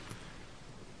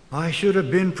I should have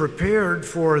been prepared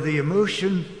for the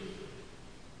emotion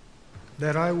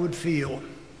that I would feel.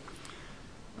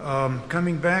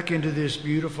 Coming back into this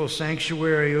beautiful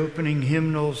sanctuary, opening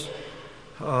hymnals,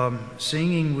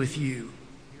 singing with you,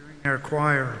 hearing our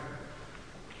choir,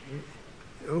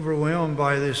 overwhelmed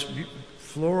by this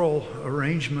floral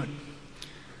arrangement.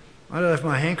 I left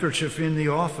my handkerchief in the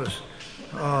office.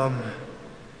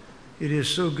 It is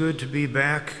so good to be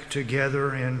back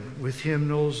together and with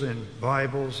hymnals and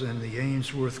Bibles and the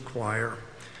Ainsworth Choir,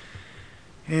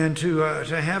 and to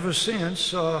have a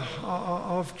sense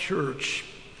of church.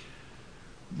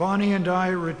 Bonnie and I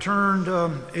returned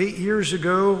 8 years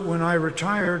ago when I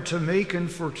retired to Macon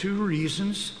for two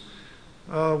reasons.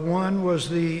 One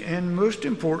was and most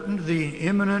important, the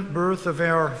imminent birth of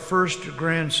our first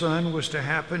grandson was to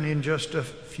happen in just a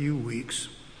few weeks.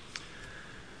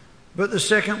 But the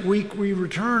second week we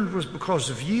returned was because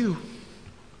of you.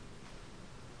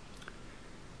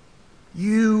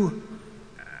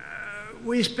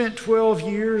 We spent 12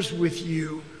 years with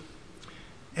you,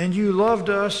 and you loved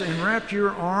us and wrapped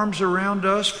your arms around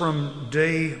us from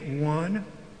day one.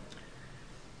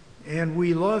 And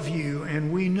we love you,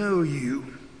 and we know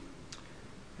you.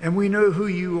 And we know who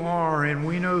you are, and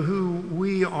we know who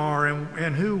we are,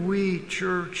 and who we,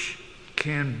 church,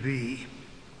 can be.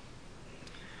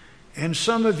 And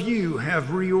some of you have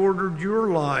reordered your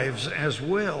lives as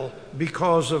well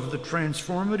because of the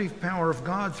transformative power of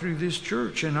God through this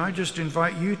church. And I just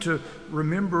invite you to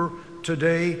remember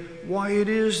today why it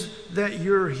is that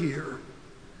you're here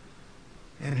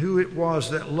and who it was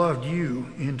that loved you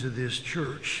into this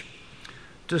church.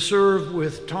 To serve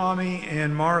with Tommy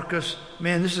and Marcus,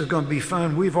 man, this is going to be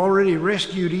fun. We've already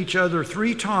rescued each other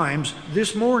 3 times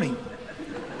this morning.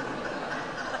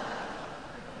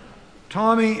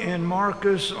 Tommy and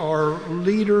Marcus are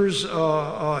leaders who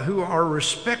are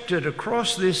respected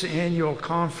across this annual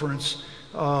conference.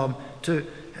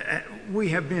 We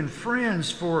have been friends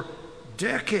for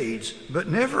decades, but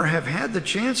never have had the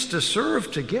chance to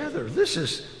serve together. This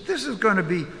is going to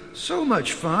be so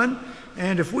much fun.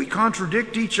 And if we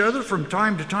contradict each other from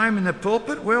time to time in the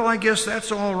pulpit, well, I guess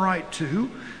that's all right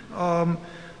too.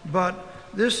 But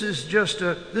this is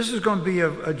going to be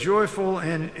a joyful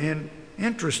and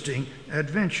interesting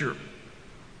adventure.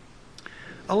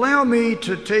 Allow me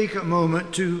to take a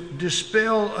moment to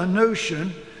dispel a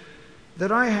notion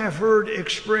that I have heard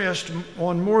expressed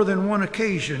on more than one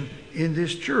occasion in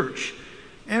this church.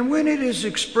 And when it is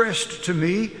expressed to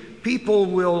me, people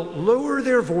will lower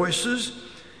their voices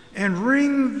and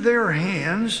wring their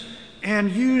hands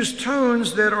and use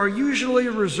tones that are usually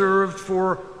reserved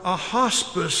for a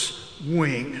hospice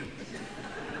wing.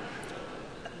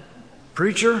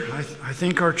 Preacher, I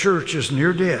think our church is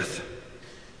near death.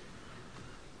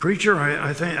 Preacher,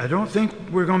 I don't think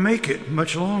we're going to make it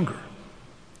much longer.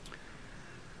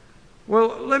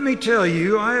 Well, let me tell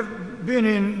you, I've been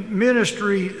in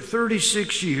ministry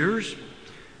 36 years,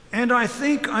 and I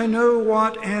think I know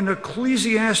what an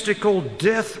ecclesiastical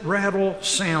death rattle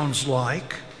sounds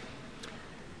like,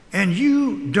 and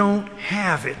you don't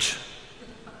have it.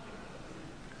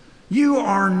 You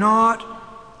are not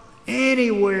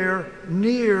anywhere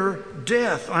near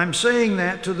death. I'm saying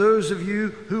that to those of you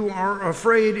who are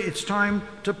afraid it's time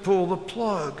to pull the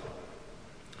plug.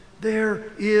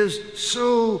 There is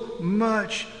so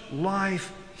much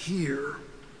life here.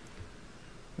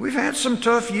 We've had some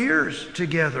tough years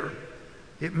together.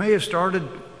 It may have started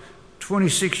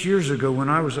 26 years ago when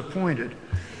I was appointed.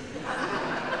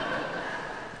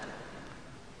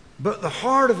 But the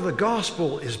heart of the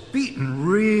gospel is beaten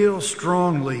real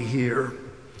strongly here.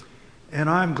 And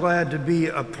I'm glad to be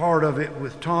a part of it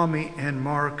with Tommy and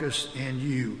Marcus and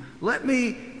you. Let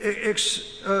me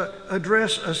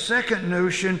address a second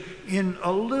notion in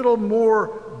a little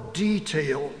more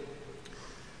detail.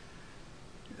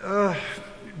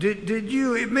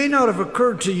 It may not have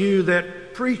occurred to you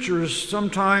that preachers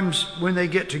sometimes when they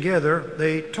get together,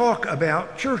 they talk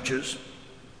about churches.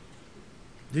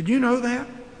 Did you know that?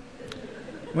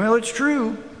 Well, it's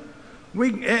true.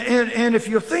 And if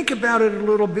you think about it a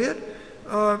little bit,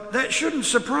 that shouldn't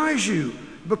surprise you,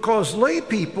 because lay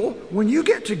people, when you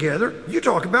get together, you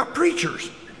talk about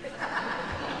preachers.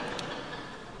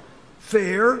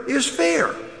 Fair is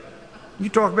fair. You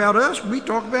talk about us, we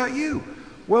talk about you.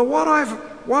 Well, what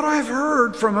I've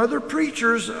heard from other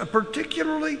preachers,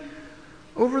 particularly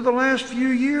over the last few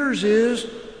years, is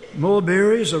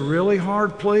Mulberry is a really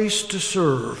hard place to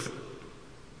serve.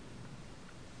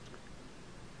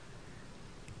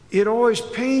 It always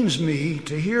pains me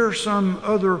to hear some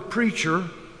other preacher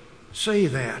say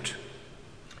that.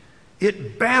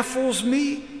 It baffles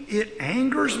me. It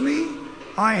angers me.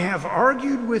 I have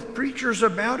argued with preachers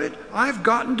about it. I've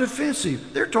gotten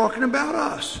defensive. They're talking about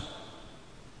us.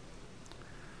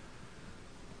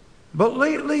 But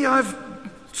lately I've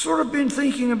sort of been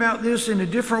thinking about this in a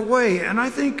different way, and I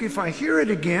think if I hear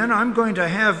it again, I'm going to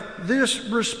have this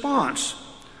response.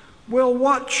 Well,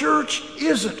 what church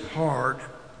isn't hard?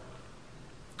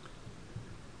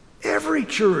 Every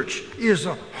church is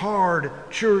a hard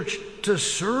church to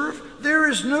serve. There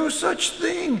is no such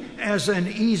thing as an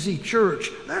easy church.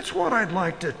 That's what I'd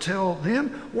like to tell them.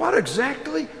 What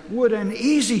exactly would an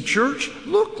easy church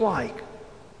look like?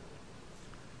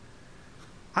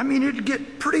 I mean, it'd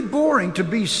get pretty boring to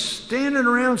be standing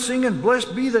around singing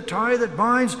 "Blessed be the tie that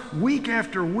binds" week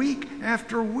after week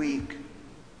after week.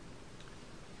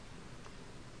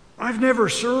 I've never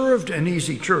served an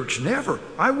easy church, never.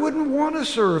 I wouldn't want to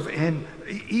serve an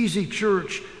easy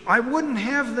church. I wouldn't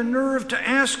have the nerve to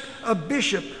ask a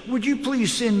bishop, "Would you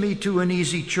please send me to an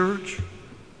easy church?"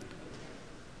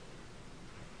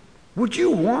 Would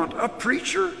you want a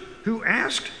preacher who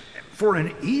asked for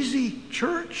an easy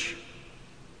church?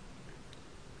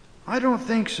 I don't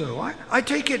think so. I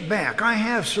take it back. I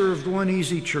have served one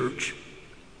easy church.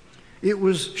 It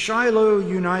was Shiloh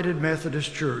United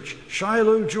Methodist Church,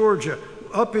 Shiloh, Georgia,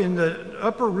 up in the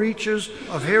upper reaches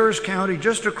of Harris County,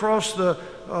 just across the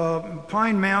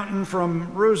Pine Mountain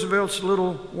from Roosevelt's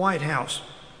little White House.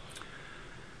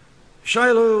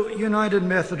 Shiloh United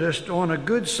Methodist on a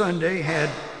good Sunday had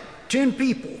 10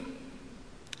 people.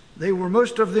 They were,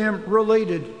 most of them,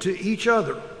 related to each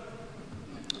other.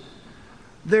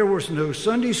 There was no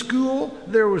Sunday school,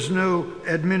 there was no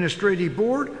administrative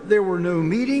board, there were no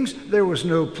meetings, there was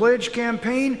no pledge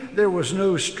campaign, there was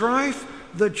no strife.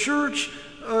 The church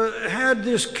had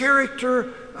this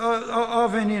character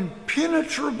of an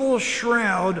impenetrable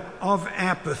shroud of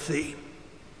apathy.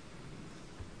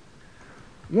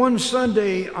 One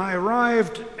Sunday I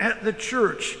arrived at the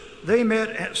church. They met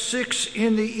at 6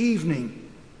 p.m.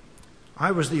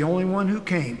 I was the only one who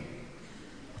came.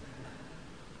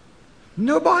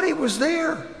 Nobody was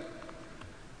there.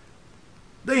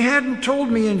 They hadn't told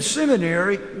me in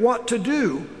seminary what to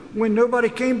do when nobody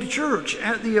came to church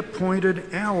at the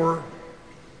appointed hour.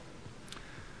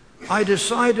 I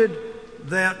decided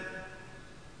that,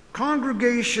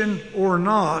 congregation or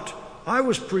not, I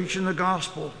was preaching the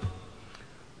gospel.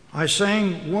 I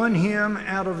sang one hymn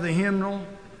out of the hymnal,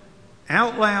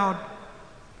 out loud,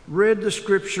 read the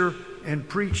scripture, and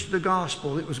preached the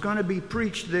gospel. It was going to be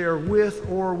preached there with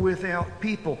or without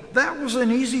people. That was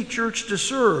an easy church to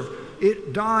serve.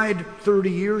 It died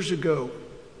 30 years ago.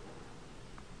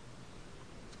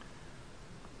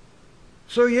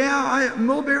 So yeah,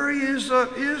 Mulberry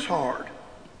is hard.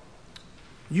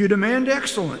 You demand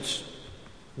excellence.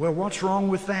 Well, what's wrong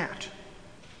with that?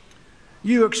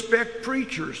 You expect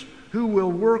preachers who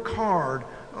will work hard.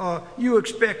 You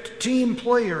expect team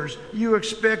players. You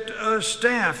expect a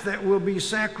staff that will be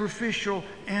sacrificial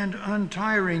and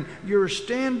untiring. Your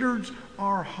standards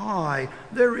are high.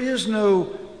 There is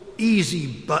no easy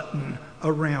button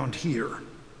around here.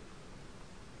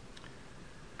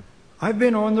 I've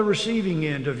been on the receiving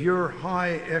end of your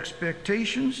high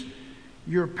expectations,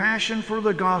 your passion for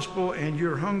the gospel, and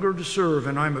your hunger to serve,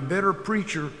 and I'm a better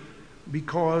preacher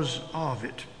because of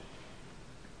it.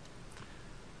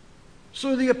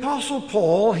 So the Apostle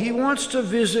Paul, he wants to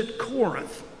visit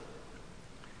Corinth.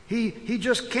 He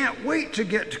just can't wait to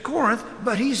get to Corinth,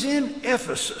 but he's in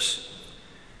Ephesus.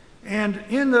 And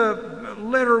in the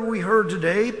letter we heard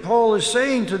today, Paul is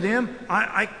saying to them,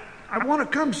 I want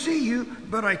to come see you,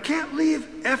 but I can't leave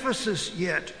Ephesus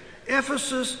yet.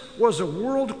 Ephesus was a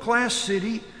world-class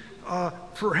city,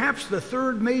 perhaps the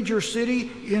third major city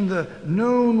in the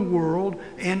known world,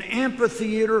 an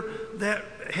amphitheater that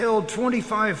held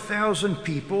 25,000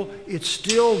 people. It's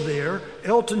still there.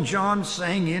 Elton John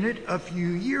sang in it a few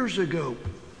years ago.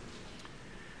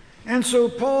 And so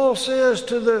Paul says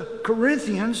to the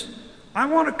Corinthians, I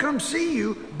want to come see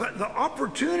you, but the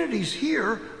opportunities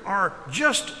here are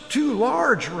just too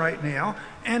large right now.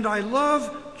 And I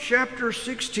love chapter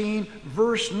 16,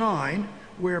 verse 9,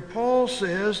 where Paul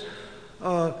says,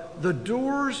 the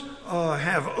doors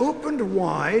have opened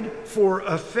wide for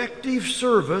effective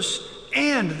service,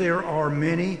 and there are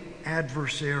many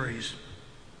adversaries.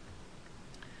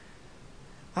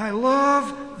 I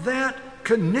love that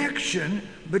connection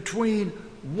between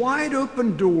wide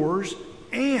open doors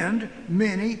and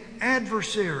many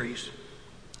adversaries.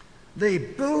 They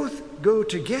both go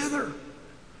together.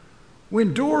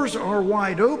 When doors are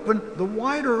wide open, the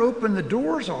wider open the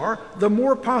doors are, the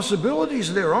more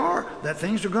possibilities there are that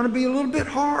things are going to be a little bit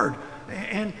hard.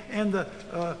 And the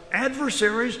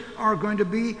adversaries are going to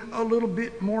be a little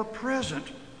bit more present.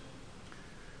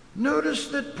 Notice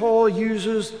that Paul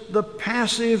uses the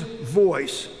passive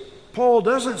voice. Paul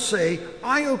doesn't say,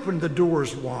 I opened the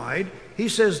doors wide. He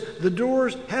says, the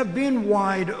doors have been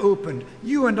wide opened.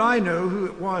 You and I know who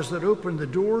it was that opened the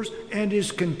doors and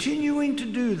is continuing to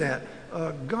do that.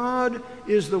 God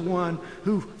is the one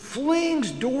who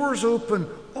flings doors open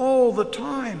all the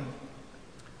time.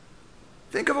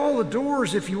 Think of all the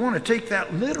doors, if you want to take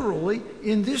that literally,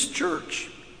 in this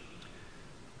church.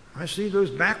 I see those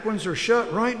back ones are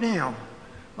shut right now.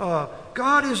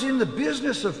 God is in the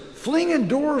business of flinging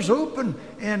doors open,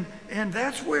 and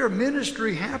that's where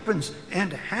ministry happens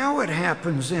and how it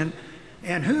happens, and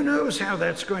who knows how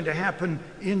that's going to happen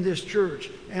in this church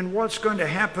and what's going to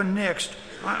happen next.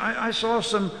 I saw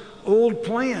some old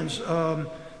plans,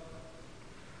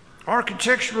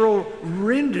 architectural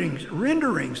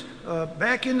renderings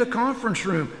back in the conference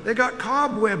room. They got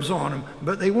cobwebs on them,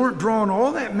 but they weren't drawn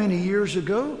all that many years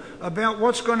ago about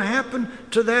what's going to happen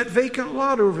to that vacant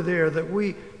lot over there that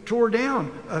we tore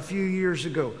down a few years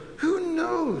ago. Who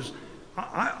knows?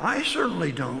 I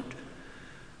certainly don't.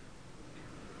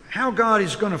 How God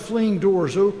is going to fling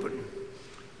doors open.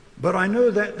 But I know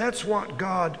that that's what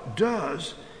God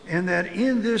does, and that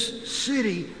in this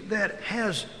city that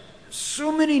has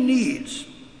so many needs,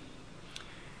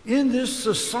 in this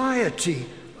society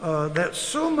that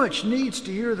so much needs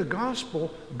to hear the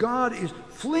gospel, God is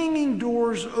flinging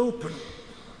doors open.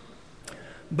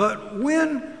 But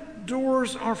when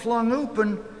doors are flung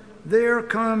open, there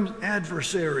come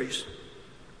adversaries.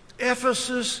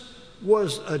 Ephesus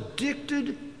was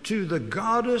addicted to the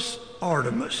goddess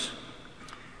Artemis.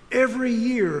 Every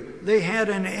year they had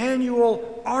an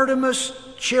annual Artemis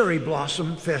Cherry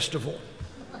Blossom Festival.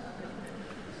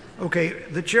 Okay,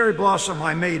 the cherry blossom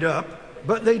I made up,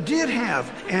 but they did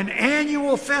have an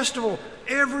annual festival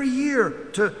every year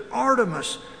to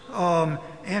Artemis,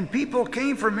 and people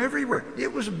came from everywhere.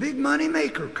 It was a big money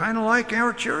maker, kind of like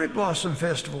our cherry blossom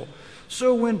festival.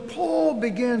 So when Paul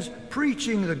begins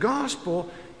preaching the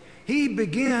gospel, he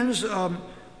begins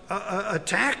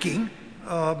attacking,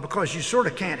 because you sort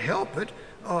of can't help it,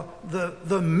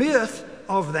 the myth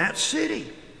of that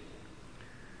city.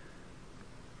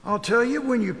 I'll tell you,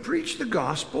 when you preach the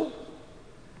gospel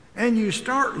and you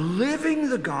start living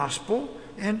the gospel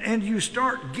and you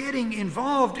start getting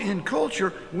involved in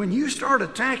culture, when you start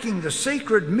attacking the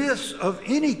sacred myths of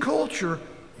any culture,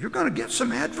 you're going to get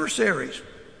some adversaries.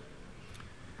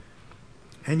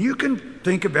 And you can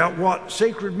think about what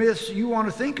sacred myths you want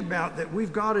to think about that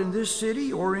we've got in this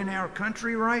city or in our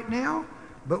country right now.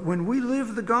 But when we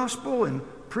live the gospel and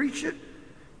preach it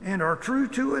and are true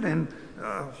to it and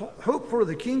hope for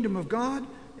the kingdom of God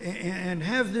and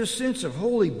have this sense of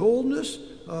holy boldness,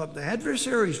 the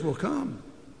adversaries will come.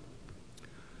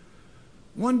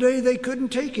 One day they couldn't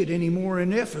take it anymore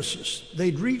in Ephesus.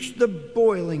 They'd reached the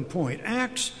boiling point.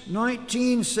 Acts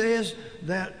 19 says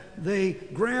that they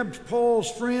grabbed Paul's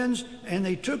friends and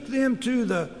they took them to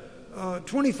the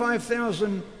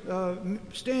 25,000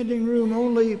 standing room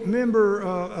only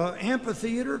member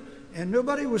amphitheater, and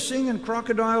nobody was singing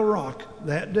Crocodile Rock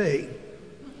that day.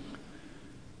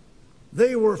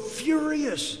 They were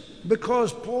furious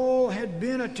because Paul had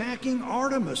been attacking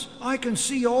Artemis. I can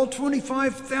see all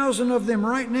 25,000 of them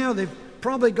right now. They've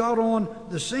probably got on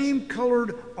the same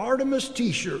colored Artemis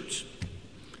t-shirts.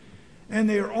 And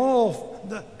they're all,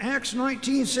 Acts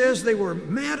 19 says they were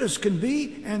mad as can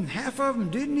be, and half of them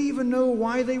didn't even know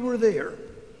why they were there.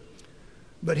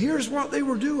 But here's what they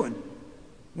were doing.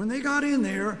 When they got in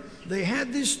there, they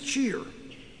had this cheer.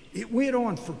 It went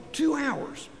on for 2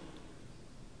 hours.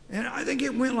 And I think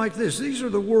it went like this. These are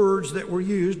the words that were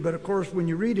used, but of course when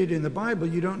you read it in the Bible,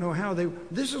 you don't know how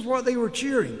this is what they were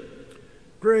cheering.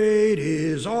 Great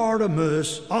is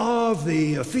Artemis of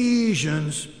the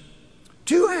Ephesians.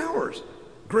 2 hours.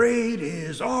 Great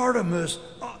is Artemis.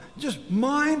 Just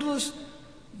mindless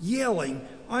yelling.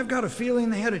 I've got a feeling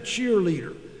they had a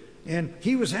cheerleader. And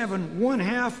he was having one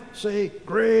half say,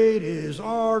 great is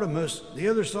Artemis. The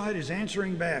other side is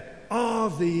answering back,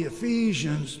 of the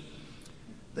Ephesians.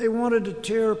 They wanted to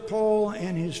tear Paul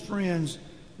and his friends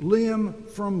limb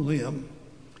from limb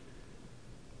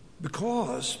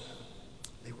because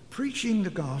they were preaching the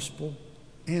gospel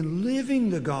and living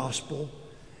the gospel,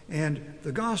 and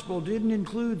the gospel didn't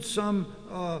include some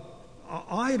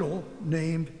idol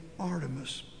named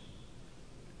Artemis.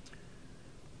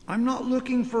 I'm not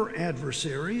looking for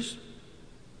adversaries.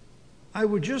 I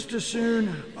would just as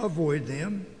soon avoid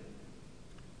them.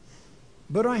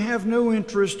 But I have no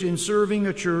interest in serving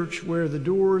a church where the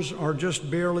doors are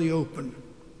just barely open.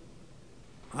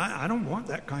 I don't want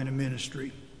that kind of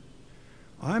ministry.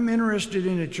 I'm interested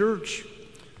in a church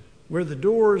where the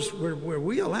doors, where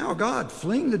we allow God,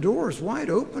 fling the doors wide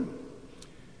open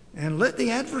and let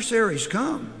the adversaries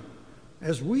come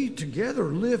as we together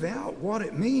live out what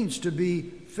it means to be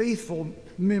faithful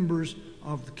members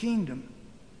of the kingdom.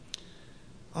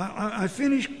 I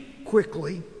finish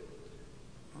quickly.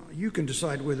 You can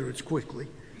decide whether it's quickly.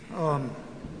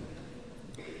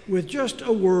 With just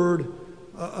a word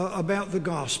about the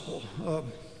gospel.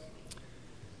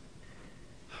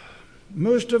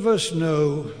 Most of us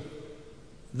know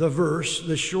the verse,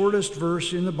 the shortest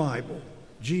verse in the Bible.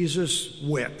 Jesus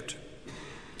wept.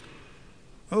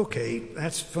 Okay,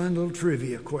 that's a fun little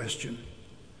trivia question.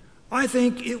 I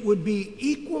think it would be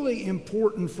equally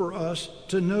important for us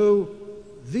to know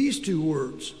these two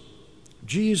words.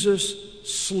 Jesus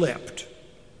slept.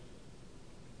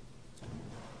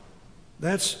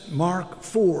 That's Mark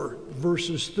 4,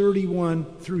 verses 31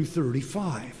 through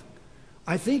 35.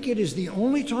 I think it is the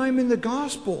only time in the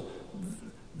gospel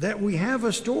that we have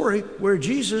a story where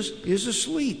Jesus is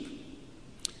asleep.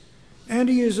 And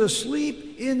he is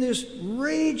asleep in this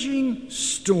raging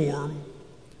storm,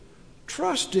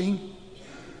 trusting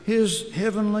his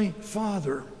heavenly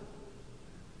Father.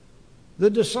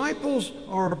 The disciples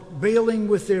are bailing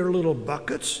with their little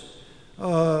buckets.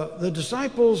 The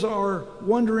disciples are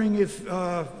wondering if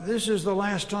this is the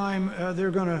last time they're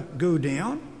going to go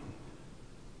down.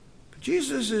 But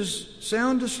Jesus is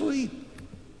sound asleep.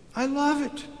 I love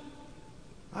it.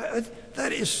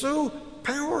 That is so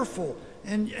powerful.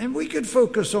 And we could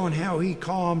focus on how he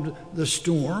calmed the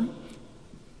storm.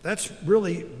 That's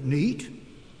really neat.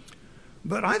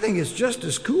 But I think it's just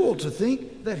as cool to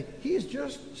think that he's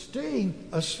just staying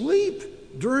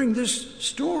asleep during this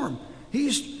storm.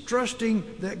 He's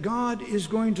trusting that God is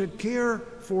going to care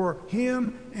for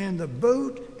him and the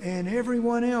boat and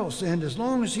everyone else. And as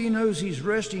long as he knows he's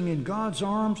resting in God's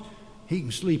arms, he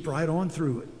can sleep right on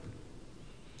through it.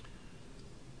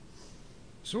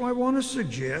 So I want to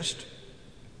suggest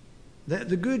that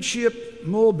the good ship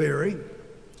Mulberry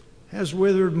has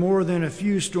weathered more than a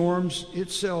few storms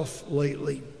itself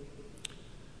lately.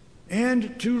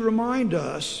 And to remind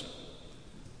us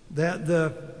that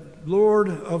the Lord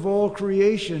of all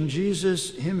creation,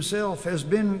 Jesus himself, has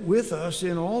been with us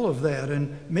in all of that.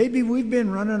 And maybe we've been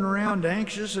running around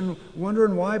anxious and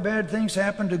wondering why bad things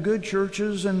happen to good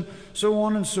churches and so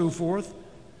on and so forth.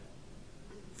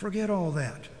 Forget all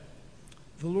that.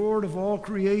 The Lord of all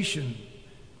creation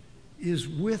is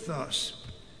with us.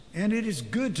 And it is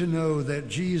good to know that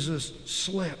Jesus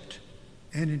slept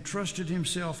and entrusted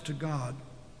himself to God.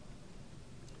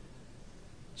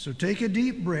 So take a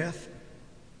deep breath.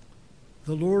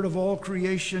 The Lord of all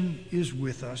creation is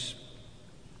with us.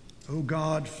 O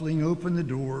God, fling open the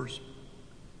doors.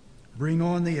 Bring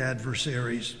on the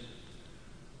adversaries.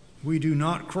 We do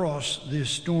not cross this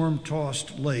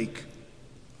storm-tossed lake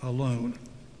alone.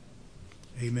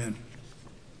 Amen.